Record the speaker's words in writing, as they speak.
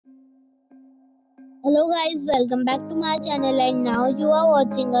Hello guys, welcome back to my channel and now you are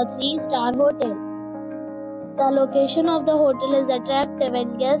watching a 3-star hotel. The location of the hotel is attractive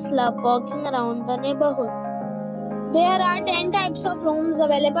and guests love walking around the neighborhood. There are 10 types of rooms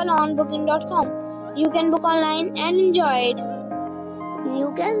available on booking.com. You can book online and enjoy it.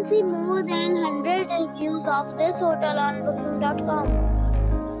 You can see more than 100 reviews of this hotel on booking.com.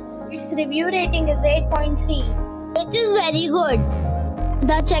 Its review rating is 8.3, which is very good.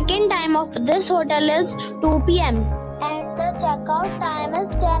 The check-in time of this hotel is 2 p.m. and the check-out time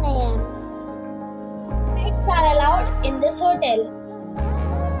is 10 a.m. Pets are allowed in this hotel.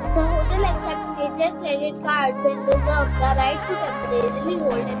 The hotel accepts major credit cards and reserves the right to temporarily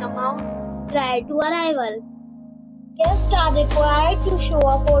hold an amount prior to arrival. Guests are required to show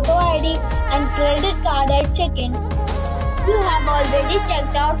a photo ID and credit card at check-in. If you have already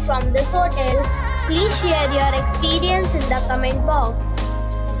checked out from this hotel, please share your experience in the comment box.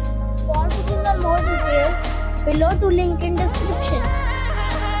 For booking or more details, below to link in description.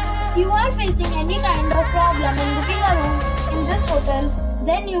 If you are facing any kind of problem in booking a room in this hotel,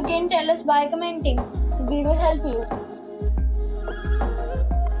 then you can tell us by commenting. We will help you.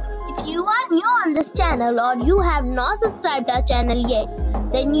 If you are new on this channel or you have not subscribed our channel yet,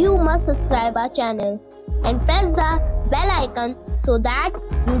 then you must subscribe our channel and press the bell icon so that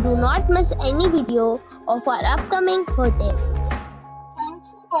you do not miss any video of our upcoming hotel.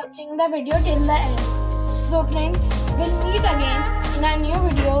 Thanks for watching the video till the end. So friends, we'll meet again in a new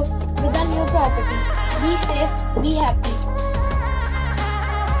video with a new property. Be safe, be happy.